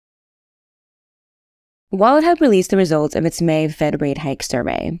WalletHub released the results of its May Fed rate hike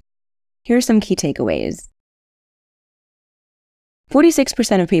survey. Here are some key takeaways.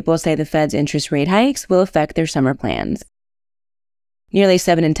 46% of people say the Fed's interest rate hikes will affect their summer plans. Nearly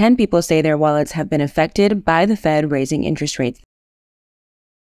 7 in 10 people say their wallets have been affected by the Fed raising interest rates.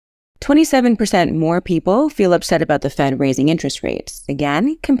 27% more people feel upset about the Fed raising interest rates,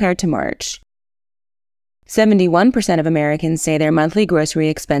 again, compared to March. 71% of Americans say their monthly grocery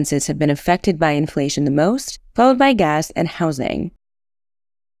expenses have been affected by inflation the most, followed by gas and housing.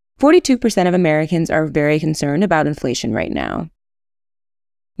 42% of Americans are very concerned about inflation right now.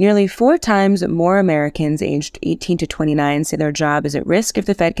 Nearly 4 times more Americans aged 18 to 29 say their job is at risk if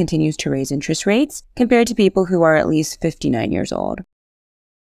the Fed continues to raise interest rates, compared to people who are at least 59 years old.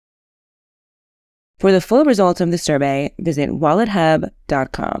 For the full results of the survey, visit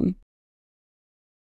WalletHub.com.